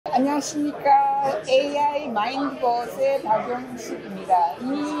안녕하십니까. AI 마인드봇의 박영숙입니다.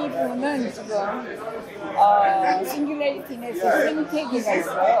 이분은 지금 싱귤레이티넷에서 생태계가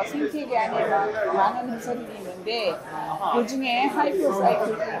있어요. 생태계 안에 많은 해설들이 있는데 그 중에 하이퍼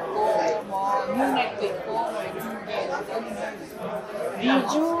사이클도 있고 뭐 뉴넷도 있고 뭐 이런 게 여기는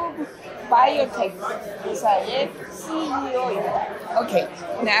리주브 바이오텍 회사의 CEO입니다. Okay,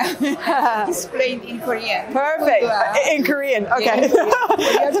 now explain in Korean. Perfect. In Korean, okay. We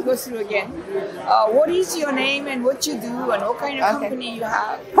have to go through again. What is your name and what you do and what kind of company you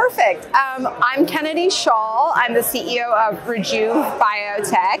have? Perfect. I'm Kenedy Shaw. I'm the CEO of Rejuve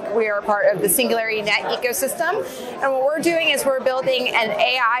Biotech. We are part of the Singularity Net ecosystem. And what we're doing is we're building an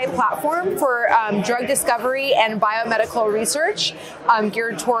AI platform for drug discovery and biomedical research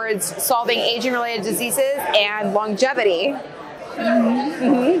geared towards solving aging-related diseases and longevity.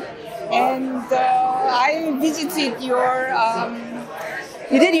 And I visited your...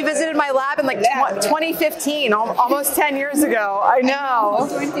 You did? You visited my lab in like 2015, almost 10 years ago. I know.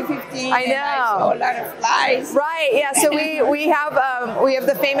 2015. I know. I saw a lot of flies. Right. Yeah. So we have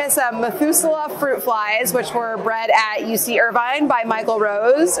the famous Methuselah fruit flies, which were bred at UC Irvine by Michael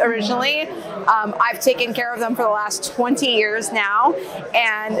Rose originally. I've taken care of them for the last 20 years now,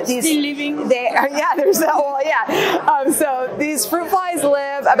 and these still living. They are, yeah. There's that. Well, yeah. So these fruit flies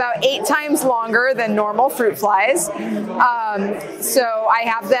live about 8 times longer than normal fruit flies. So I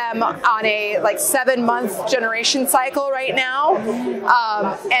have them on a 7-month generation cycle right now,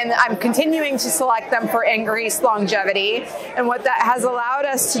 and I'm continuing to select them for increased longevity. And what that has allowed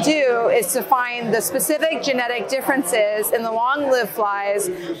us to do is to find the specific genetic differences in the long-lived flies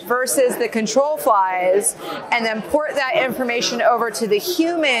versus the control flies, and then port that information over to the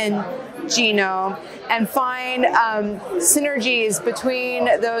human genome and find synergies between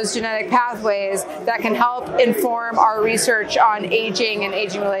those genetic pathways that can help inform our research on aging and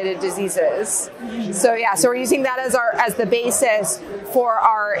aging-related diseases. So yeah, so we're using that as the basis for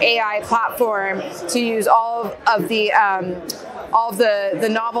our AI platform to use all of the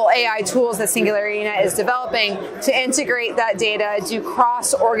novel AI tools that Singularity Net is developing to integrate that data, do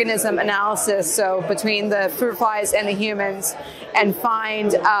cross-organism analysis, so between the fruit flies and the humans, and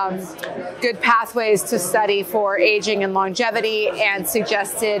find good pathways to study for aging and longevity and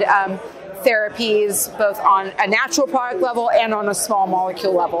suggested therapies both on a natural product level and on a small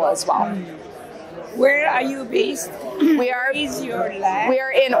molecule level as well. Where are you based? Where is your lab? We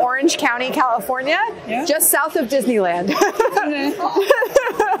are in Orange County, California, just south of Disneyland.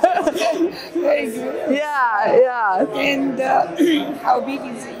 Very good. Yeah. And how big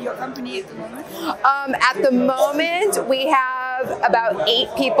is your company at the moment? At the moment, we have about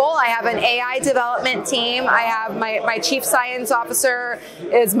 8 people. I have an AI development team. I have my chief science officer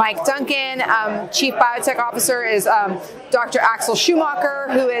is Mike Duncan. Chief biotech officer is Dr. Axel Schumacher,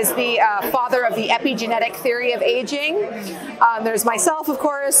 who is the father of the epigenetic theory of aging. There's myself, of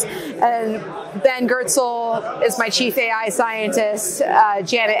course, and Ben Gertzel is my chief AI scientist.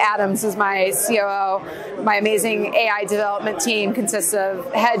 Janet Adams is my COO. My amazing AI development team consists of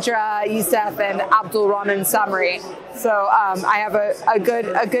Hedra, Youssef, and Abdul Rahman Samri. So I have a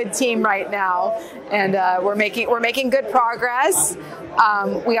good team right now, and we're making good progress.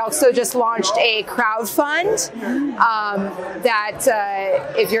 We also just launched a crowdfund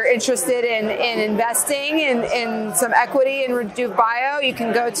that if you're interested in investing in some equity in Rejuve Bio, you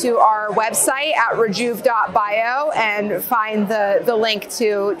can go to our website at rejuve.bio and find the link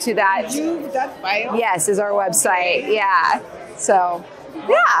to that. Rejuve.bio? Yes, is our website. Yeah. So,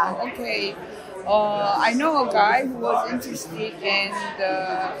 yeah. Okay. I know a guy who was interested and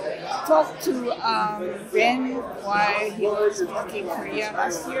talked to Ben while he was visiting Korea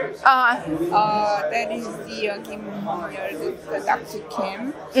last year. That is the Kim, the Dr.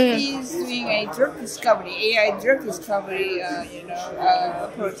 Kim. He's doing a drug discovery, AI drug discovery,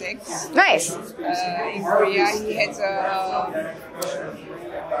 project. Nice. In Korea, he has a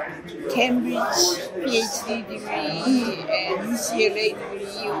Cambridge PhD degree and UCLA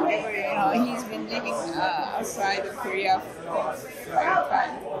degree, whatever. He's been living outside of Korea for a long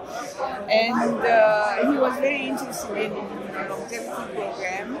time, and he was very interested in the longevity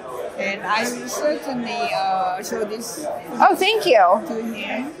program. And I will certainly show this. Oh, thank you. To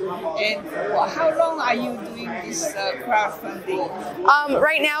him. And how long are you doing this crowdfunding?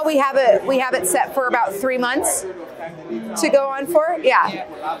 Right now we have it set for about 3 months. to go on for. Yeah.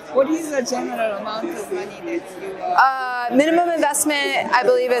 What is the general amount of money that you? Minimum investment, I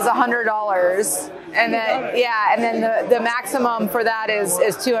believe, is $100, and then and then the maximum for that is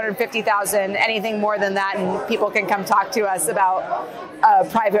 $250,000. Anything more than that, and people can come talk to us about a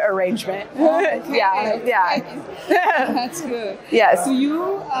private arrangement. Yeah. That's good. Yes. Do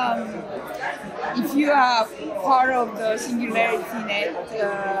you, if you are part of the SingularityNet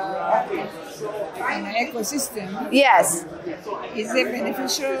ecosystem, yes, is it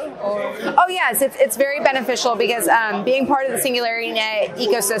beneficial or? Oh yes, it's very beneficial because being part of the SingularityNet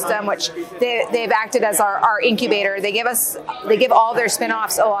ecosystem, which they've acted as our incubator, they give all their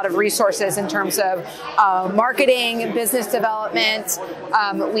spin-offs a lot of resources in terms of marketing, business development.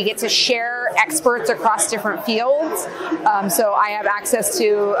 We get to share experts across different fields. So I have access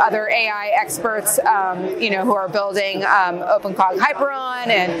to other AI experts, who are building OpenCog Hyperon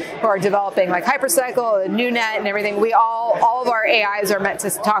and who are developing like Hypercycle and NewNet and everything. We all of our AIs are meant to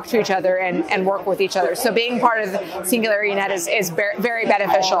talk to each other and work with each other. So being part of SingularityNet is very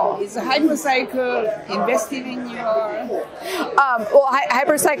beneficial. Is Hypercycle invested in your?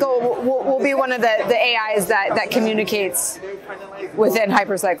 Hypercycle will be one of the AIs that communicates within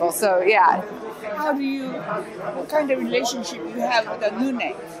Hypercycle. So yeah. What kind of relationship you have with the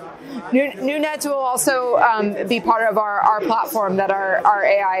NewNet? NewNet will also be part of our platform that our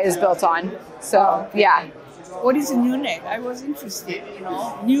AI is built on. So yeah. What is a NewNet? I was interested.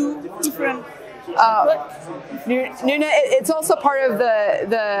 Different. NewNet, it's also part of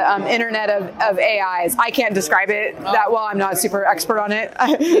the internet of AIs. I can't describe it that well. I'm not a super expert on it.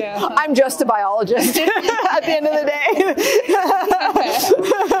 I'm just a biologist at the end of the day.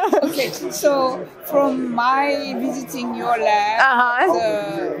 Okay, so from my visiting your lab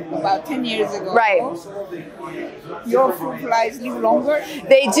about 10 years ago, right? Your fruit flies live longer?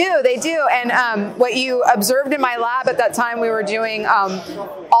 They do. And what you observed in my lab at that time, we were doing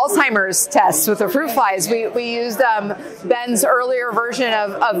Alzheimer's tests with the fruit flies. We used Ben's earlier version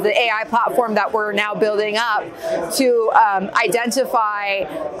of the AI platform that we're now building up to identify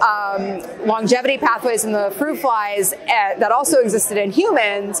longevity pathways in the fruit flies that also existed in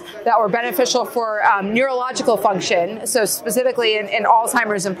humans that were beneficial for neurological function. So specifically in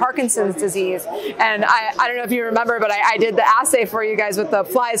Alzheimer's and Parkinson's disease. And I don't know if you remember, but I did the assay for you guys with the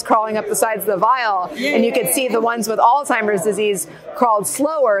flies crawling up the sides of the vial, and you could see the ones with Alzheimer's disease crawled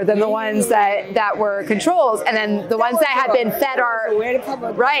slower than the ones that were controls, and then the ones that had been fed are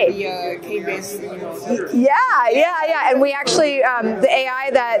right. Yeah. And we actually the AI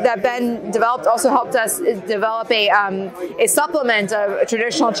that Ben developed also helped us develop a supplement of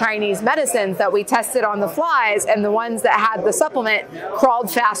traditional Chinese medicines that we tested on the flies, and the ones that had the supplement crawled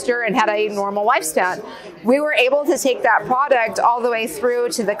faster and had a normal lifespan. We were able to take that product all the way through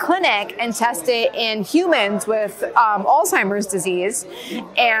to the clinic and test it in humans with Alzheimer's disease.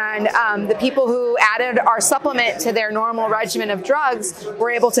 And the people who added our supplement to their normal regimen of drugs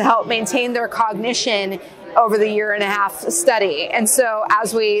were able to help maintain their cognition over the 1.5-year study. And so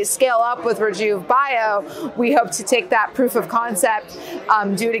as we scale up with Rejuve Bio, we hope to take that proof of concept,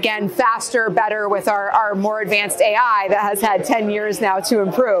 do it again faster, better with our more advanced AI that has had 10 years now to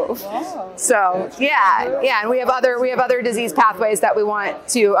improve. Wow. So and we have other disease pathways that we want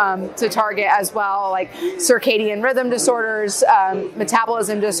to target as well, like circadian rhythm disorders,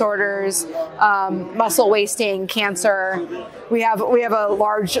 metabolism disorders, muscle wasting, cancer. We have a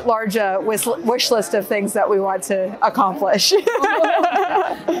large wish list of things that we want to accomplish.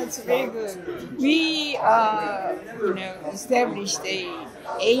 That's very good. We established a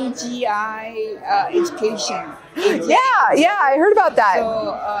AGI education. Yeah, I heard about that.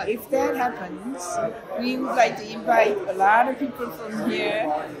 So if that happens, we would like to invite a lot of people from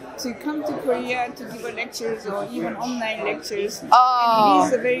here to come to Korea to give lectures or even online lectures. And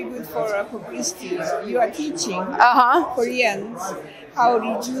it is very good for publicity. You are teaching Koreans how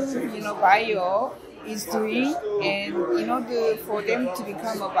Rejuve, Bio is doing, and in order for them to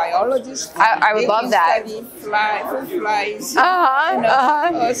become a biologist, I would love that. Study fruit flies,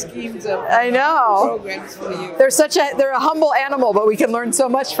 schemes of programs for you. They're a humble animal, but we can learn so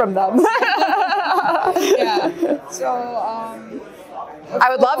much from them. So I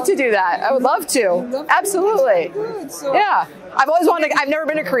would love to do that. I would love to. Absolutely. Good. So, I've always wanted to, I've never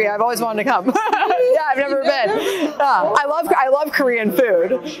been to Korea. I've always wanted to come. Yeah, I've never been. I love Korean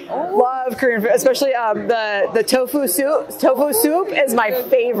food. Love Korean food, especially the tofu soup. Tofu soup is my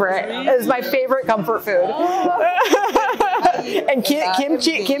favorite. It is my favorite comfort food. And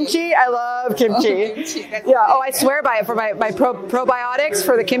kimchi, I love kimchi. Yeah. Oh, I swear by it. For my probiotics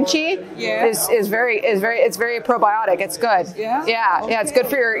for the kimchi is very probiotic. It's good. Yeah. Yeah. It's good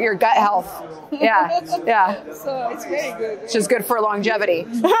for your gut health. Yeah. So it's very good. It's just good for longevity.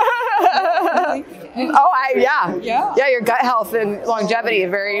 Yeah. Your gut health and longevity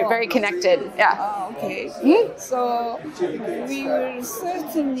very connected. Yeah. Okay. So we will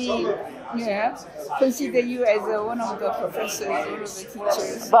certainly consider you as one of the professors, one of the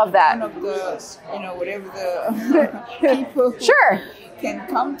teachers. Love that. One of the, whatever the people Sure. can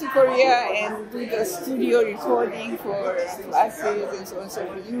come to Korea and do the studio recording for classes and so on. So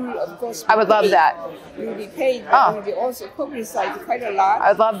you will, of course, I would love that. You will be paid, but you will be also publicized quite a lot.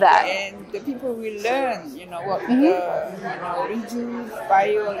 I would love that. And the people will learn, what the Rejuve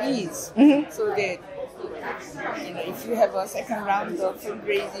bio is, so that if you have a second round of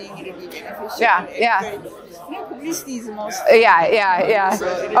fundraising, it will be beneficial. Yeah. Publicity is the most. Yeah. So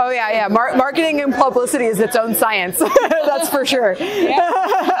marketing and publicity is its own science. That's for sure. Okay.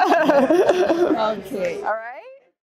 All right.